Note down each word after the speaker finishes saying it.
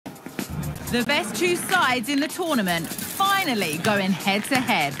The best two sides in the tournament finally going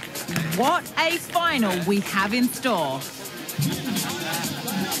head-to-head. What a final we have in store.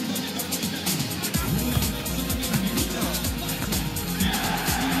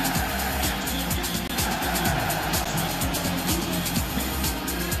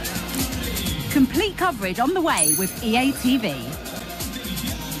 Complete coverage on the way with EA TV.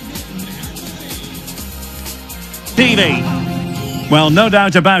 Well, no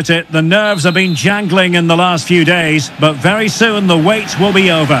doubt about it, the nerves have been jangling in the last few days, but very soon the wait will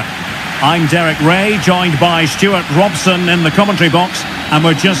be over. I'm Derek Ray, joined by Stuart Robson in the commentary box, and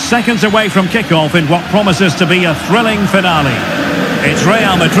we're just seconds away from kickoff in what promises to be a thrilling finale. It's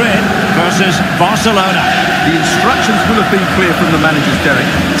Real Madrid versus Barcelona. The instructions will have been clear from the managers, Derek.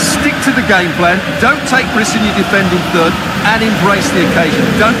 Stick to the game plan, don't take risks in your defending third, and embrace the occasion.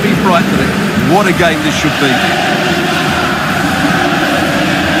 Don't be frightened of it. What a game this should be.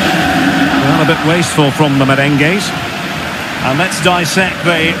 Well, a bit wasteful from the merengues. And let's dissect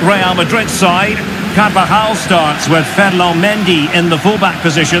the Real Madrid side. Carvajal starts with Ferland Mendy in the fullback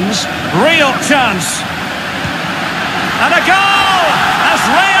positions. Real chance. And a goal! As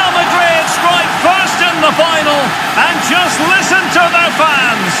Real Madrid strike first in the final. And just listen to their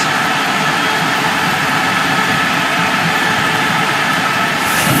fans.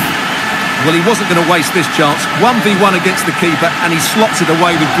 Well, he wasn't going to waste this chance. 1v1 against the keeper, and he slots it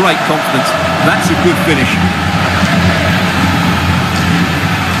away with great confidence. That's a good finish.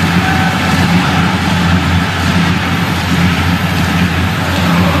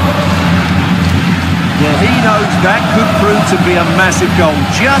 Well, he knows that could prove to be a massive goal.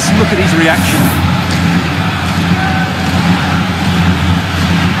 Just look at his reaction.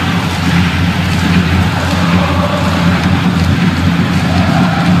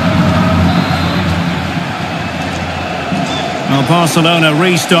 Well, Barcelona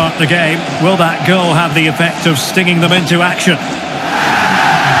restart the game. Will that goal have the effect of stinging them into action?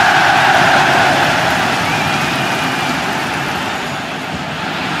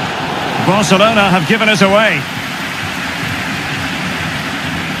 Barcelona have given us away.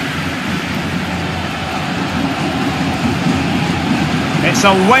 It's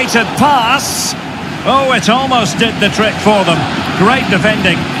a weighted pass. Oh, it almost did the trick for them. Great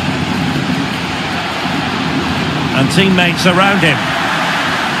defending. And teammates around him.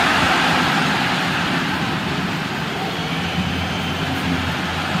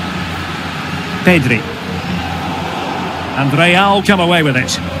 Pedri. And Real come away with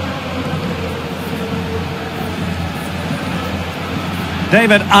it.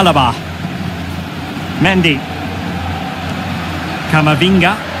 David Alaba. Mendy.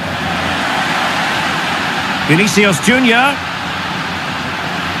 Camavinga. Vinicius Jr.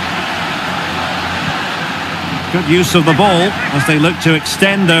 Good use of the ball as they look to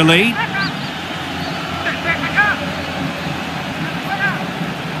extend their lead.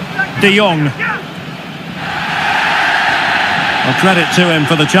 De Jong. Well, credit to him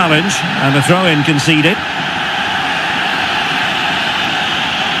for the challenge, and the throw-in conceded.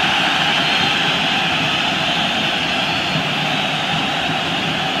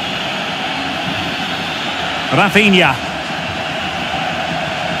 Rafinha.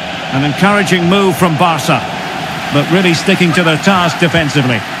 An encouraging move from Barca, but really sticking to their task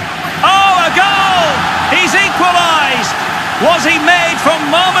defensively. Oh, a goal! He's equalised! Was he made from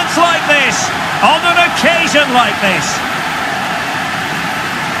moments like this? On an occasion like this?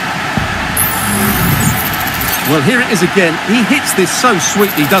 Well, here it is again. He hits this so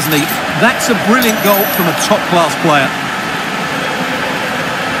sweetly, doesn't he? That's a brilliant goal from a top-class player.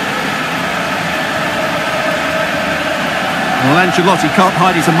 Well, Ancelotti can't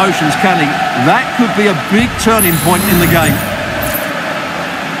hide his emotions, can he? That could be a big turning point in the game.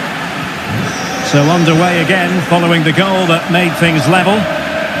 So underway again, following the goal that made things level.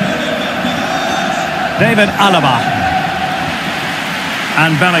 David Alaba.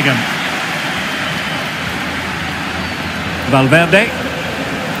 And Bellingham. Valverde.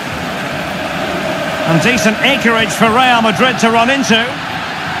 And decent acreage for Real Madrid to run into.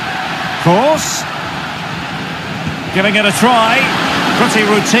 Course. Giving it a try. Pretty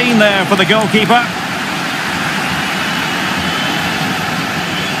routine there for the goalkeeper.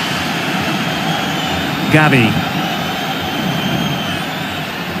 Gavi.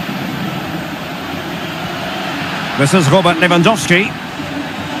 This is Robert Lewandowski.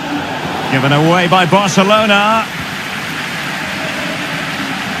 Given away by Barcelona.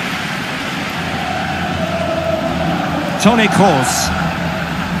 Toni Kroos.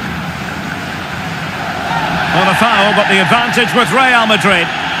 Not a foul, but the advantage with Real Madrid.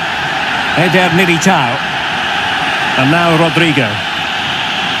 Eder Militao. And now Rodrigo.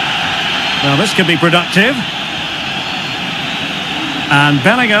 Well, this could be productive. And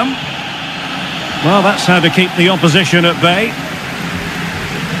Bellingham. Well, that's how to keep the opposition at bay.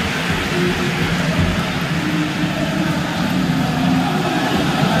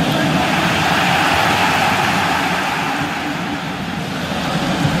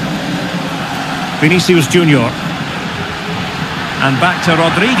 Vinicius Junior. And back to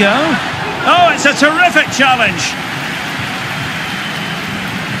Rodrigo. Oh, it's a terrific challenge.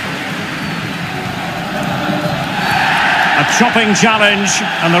 A chopping challenge,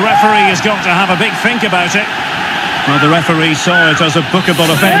 and the referee has got to have a big think about it. Well, the referee saw it as a bookable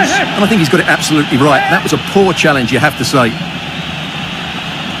offence. And I think he's got it absolutely right. That was a poor challenge, you have to say.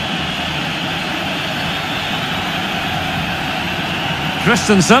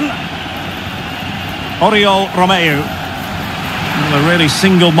 Christensen. Oriol Romeu. Well, a really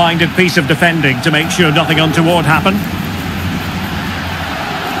single-minded piece of defending to make sure nothing untoward happened.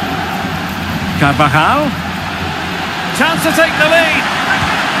 Carvajal. Chance to take the lead.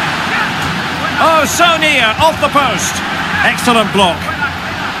 Oh, so near, off the post. Excellent block.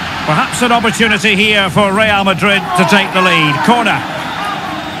 Perhaps an opportunity here for Real Madrid to take the lead. Corner.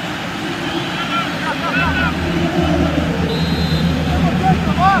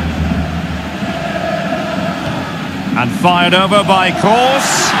 And fired over by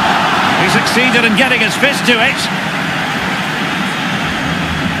Kroos. He succeeded in getting his fist to it.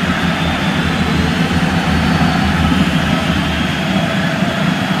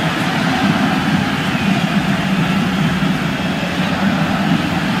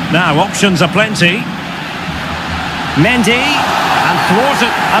 Now options are plenty. Mendy, and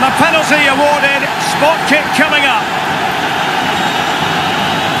thwarted, and a penalty awarded. Spot kick coming up.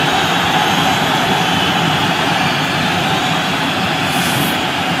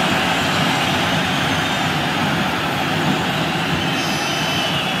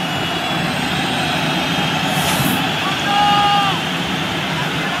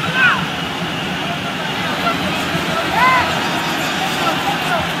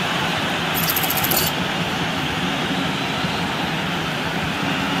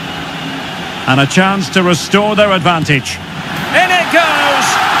 And a chance to restore their advantage. In it goes!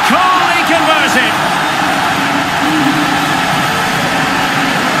 Calmly converted!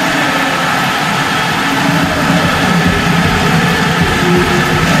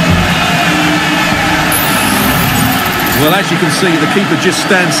 Well, as you can see, the keeper just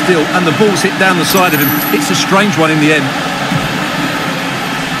stands still and the ball's hit down the side of him. It's a strange one in the end.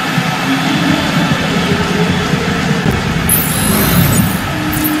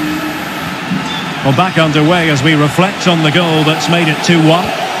 Well, back underway as we reflect on the goal that's made it 2-1.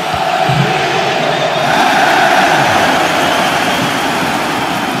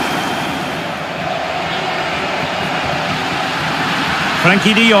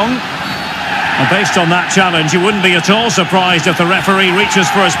 Frankie de Jong. And based on that challenge, you wouldn't be at all surprised if the referee reaches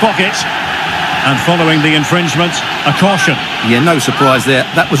for his pocket. And following the infringement, a caution. Yeah, no surprise there.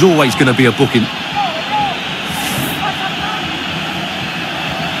 That was always going to be a booking.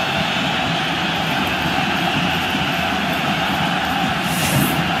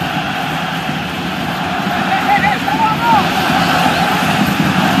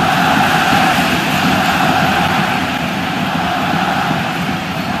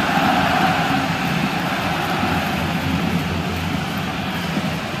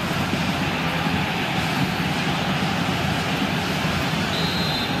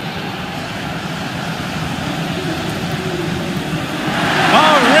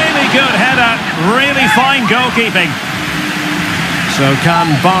 Good header, really fine goalkeeping. So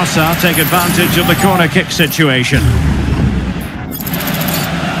can Barca take advantage of the corner kick situation?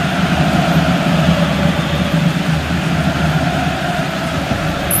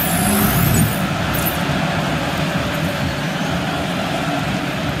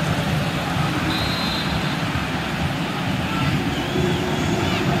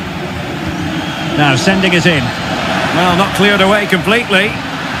 Now sending it in. Well, not cleared away completely.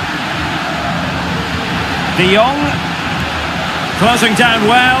 De Jong, closing down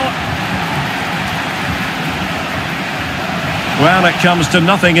well. Well, it comes to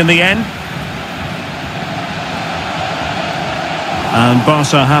nothing in the end. And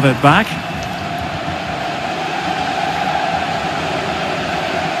Barca have it back.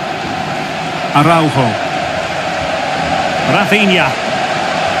 Araujo. Rafinha.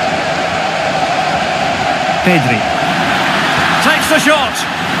 Pedri. Takes the shot.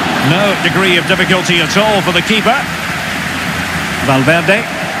 No degree of difficulty at all for the keeper. Valverde.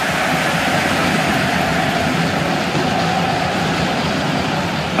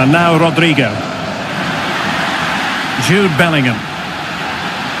 And now Rodrigo. Jude Bellingham.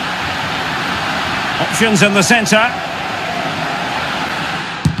 Options in the centre.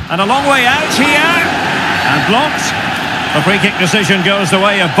 And a long way out here. And blocked. The free kick decision goes the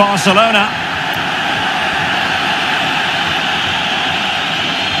way of Barcelona.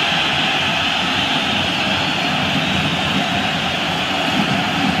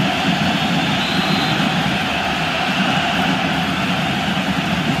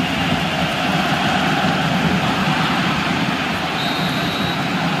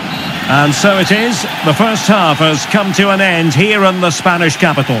 And so it is, the first half has come to an end here in the Spanish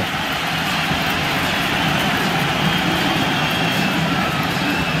capital.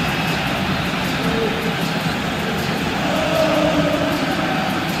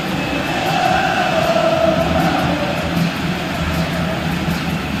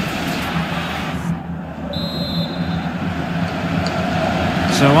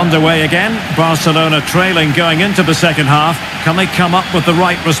 So underway again, Barcelona trailing going into the second half. Can they come up with the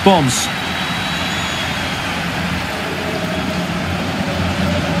right response?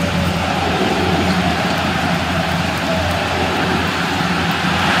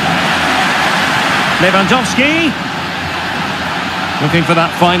 Lewandowski looking for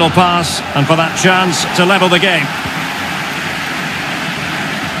that final pass and for that chance to level the game.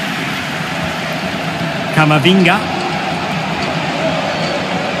 Camavinga.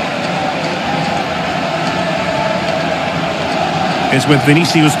 Is with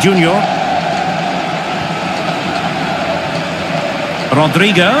Vinicius Junior.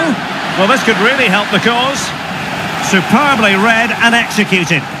 Rodrigo. Well, this could really help the cause. Superbly read and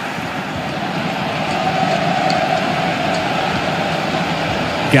executed.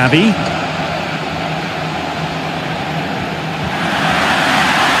 Gabi.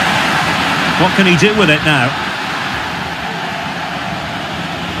 What can he do with it now?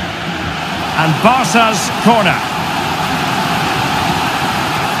 And Barca's corner.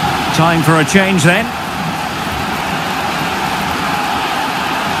 Time for a change then.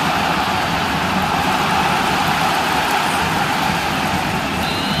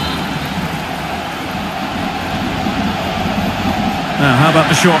 Now, how about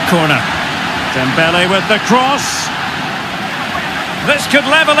the short corner? Dembele with the cross. This could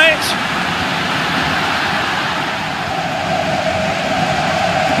level it.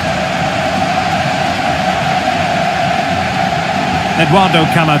 Eduardo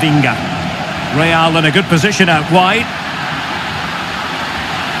Camavinga. Real in a good position out wide.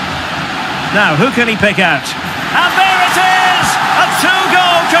 Now, who can he pick out? And there it is! A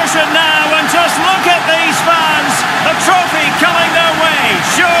two-goal cushion now, and just look at these fans! The trophy coming their way,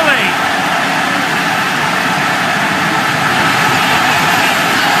 surely!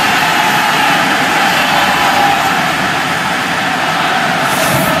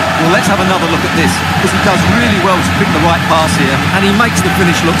 Well, let's have another look at this, because he does really well to pick the right pass here, and he makes the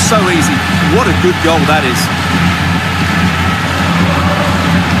finish look so easy. What a good goal that is.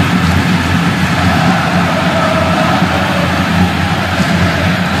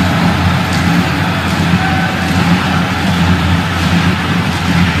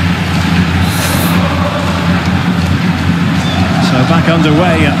 So back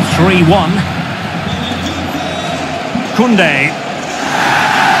underway at 3-1. Koundé.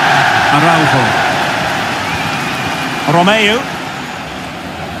 Araujo. Romeu.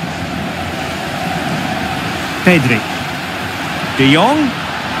 Pedri. De Jong.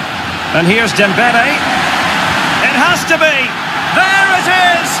 And here's Dembele. It has to be. There it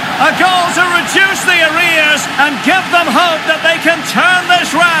is! A goal to reduce the arrears and give them hope that they can turn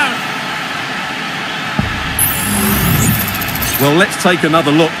this round. Well, let's take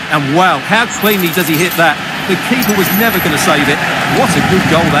another look. And wow, how cleanly does he hit that? The keeper was never going to save it. What a good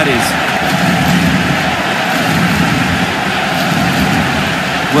goal that is.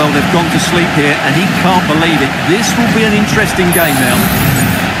 Well, they've gone to sleep here, and he can't believe it. This will be an interesting game now.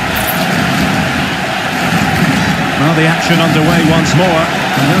 Well, the action underway once more,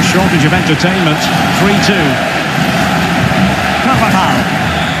 and no shortage of entertainment. 3-2. Carvajal.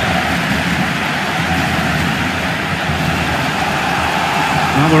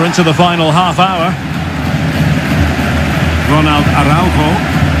 Well, we're into the final half hour. Ronald Araujo.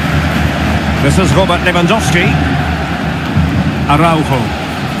 This is Robert Lewandowski. Araujo.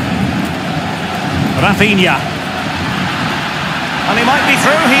 Rafinha. And he might be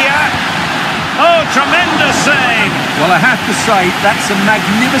through here. Oh, tremendous save. Well, I have to say, that's a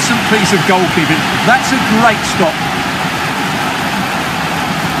magnificent piece of goalkeeping. That's a great stop.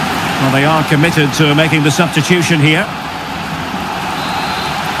 Well, they are committed to making the substitution here.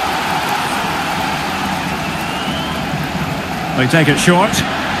 They take it short.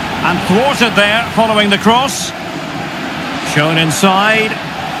 And thwarted there following the cross. Shown inside.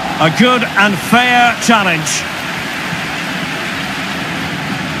 A good and fair challenge.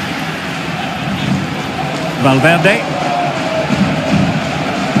 Valverde.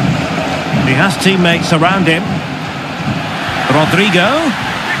 He has teammates around him. Rodrigo.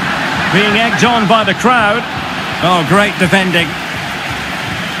 Being egged on by the crowd. Oh, great defending.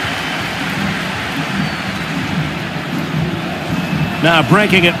 Now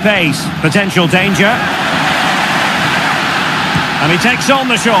breaking at pace. Potential danger. And he takes on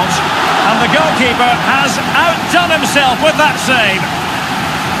the shot. And the goalkeeper has outdone himself with that save.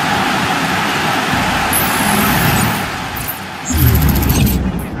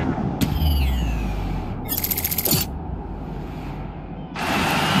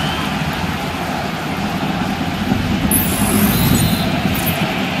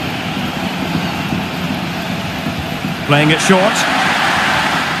 Playing it short.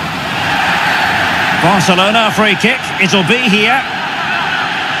 Barcelona, a free kick. It'll be here.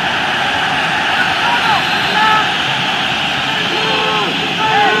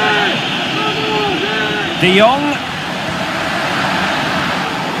 De Jong.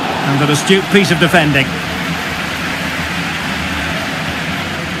 And an astute piece of defending.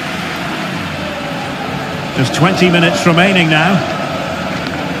 Just 20 minutes remaining now.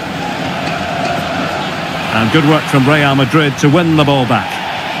 And good work from Real Madrid to win the ball back.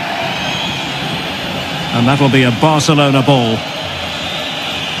 And that'll be a Barcelona ball.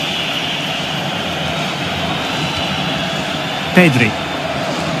 Pedri.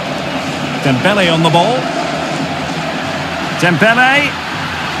 Dembele on the ball. Dembele.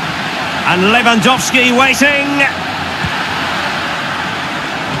 And Lewandowski waiting.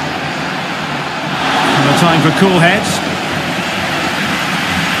 And the time for cool heads.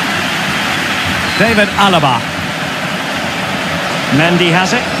 David Alaba. Mendy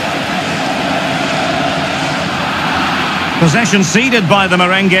has it. Possession ceded by the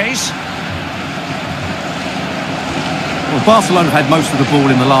Merengues. Well, Barcelona have had most of the ball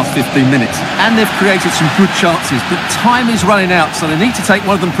in the last 15 minutes, and they've created some good chances, but time is running out, so they need to take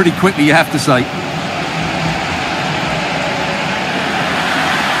one of them pretty quickly, you have to say.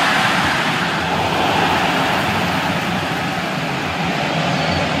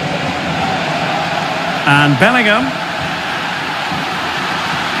 And Bellingham.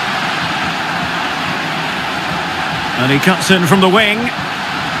 And he cuts in from the wing.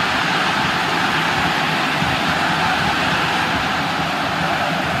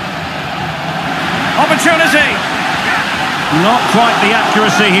 Opportunity. Not quite the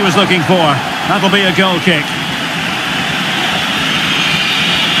accuracy he was looking for. That'll be a goal kick.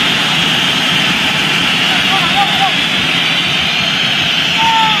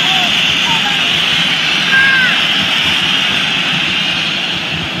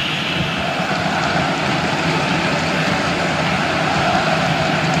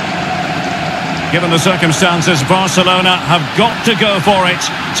 Given the circumstances, Barcelona have got to go for it.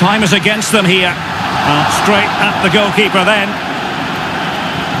 Time is against them here. Straight at the goalkeeper then.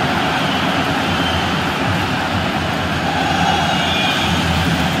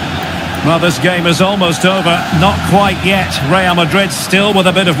 Well, this game is almost over. Not quite yet. Real Madrid still with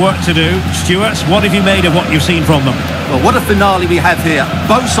a bit of work to do. Stuart, what have you made of what you've seen from them? Well, what a finale we have here.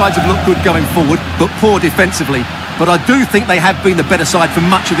 Both sides have looked good going forward, but poor defensively. But I do think they have been the better side for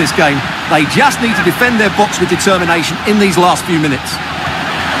much of this game. They just need to defend their box with determination in these last few minutes.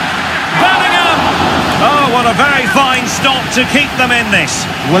 Bellingham! Oh, what a very fine stop to keep them in this.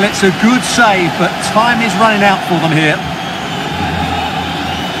 Well, it's a good save, but time is running out for them here.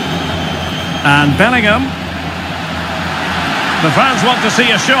 And Bellingham. The fans want to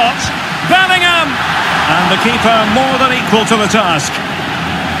see a shot. Bellingham! And the keeper more than equal to the task.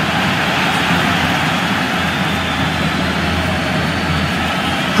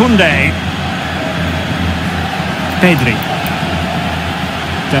 Koundé. Pedri.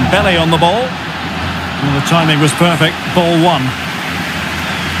 Dembele on the ball. Well, the timing was perfect. Ball one.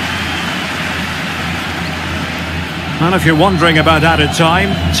 And if you're wondering about added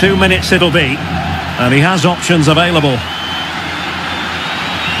time, 2 minutes it'll be. And he has options available.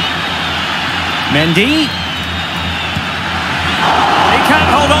 Mendy. He can't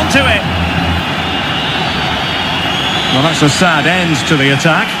hold on to it. Well, that's a sad end to the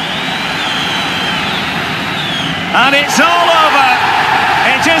attack. And it's all over.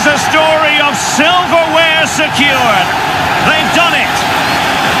 It is a story of silverware secured. They've done it.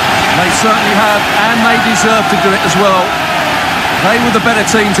 They certainly have, and they deserve to do it as well. They were the better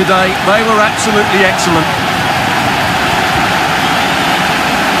team today. They were absolutely excellent.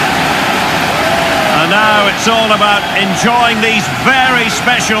 And now it's all about enjoying these very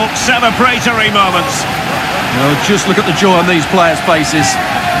special celebratory moments. Well, just look at the joy on these players' faces.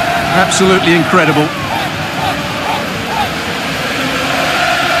 Absolutely incredible.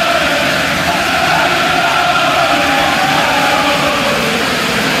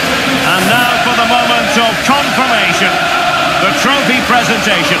 And now for the moment of confirmation, the trophy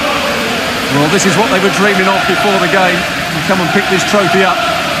presentation. Well, this is what they were dreaming of before the game. And come and pick this trophy up.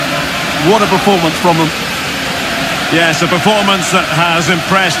 What a performance from them. Yes, a performance that has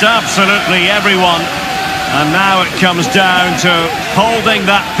impressed absolutely everyone. And now it comes down to holding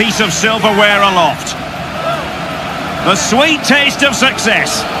that piece of silverware aloft. The sweet taste of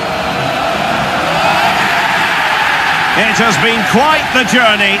success. It has been quite the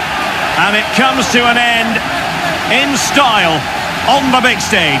journey, and it comes to an end in style on the big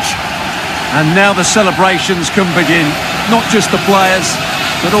stage. And now the celebrations can begin. Not just the players,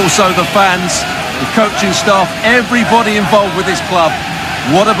 but also the fans, the coaching staff, everybody involved with this club.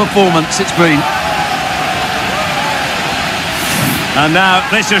 What a performance it's been. And now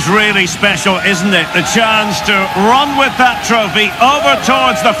this is really special, isn't it? The chance to run with that trophy over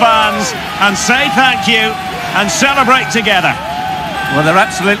towards the fans and say thank you and celebrate together. Well, they're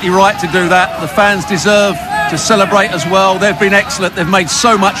absolutely right to do that. The fans deserve to celebrate as well. They've been excellent. They've made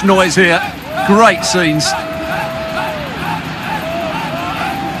so much noise here. Great scenes.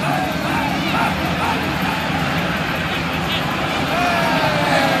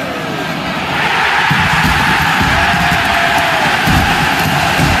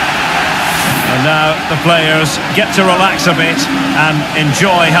 And now the players get to relax a bit and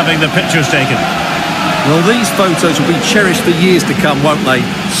enjoy having the pictures taken. Well, these photos will be cherished for years to come, won't they?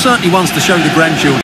 Certainly ones to show the grandchildren.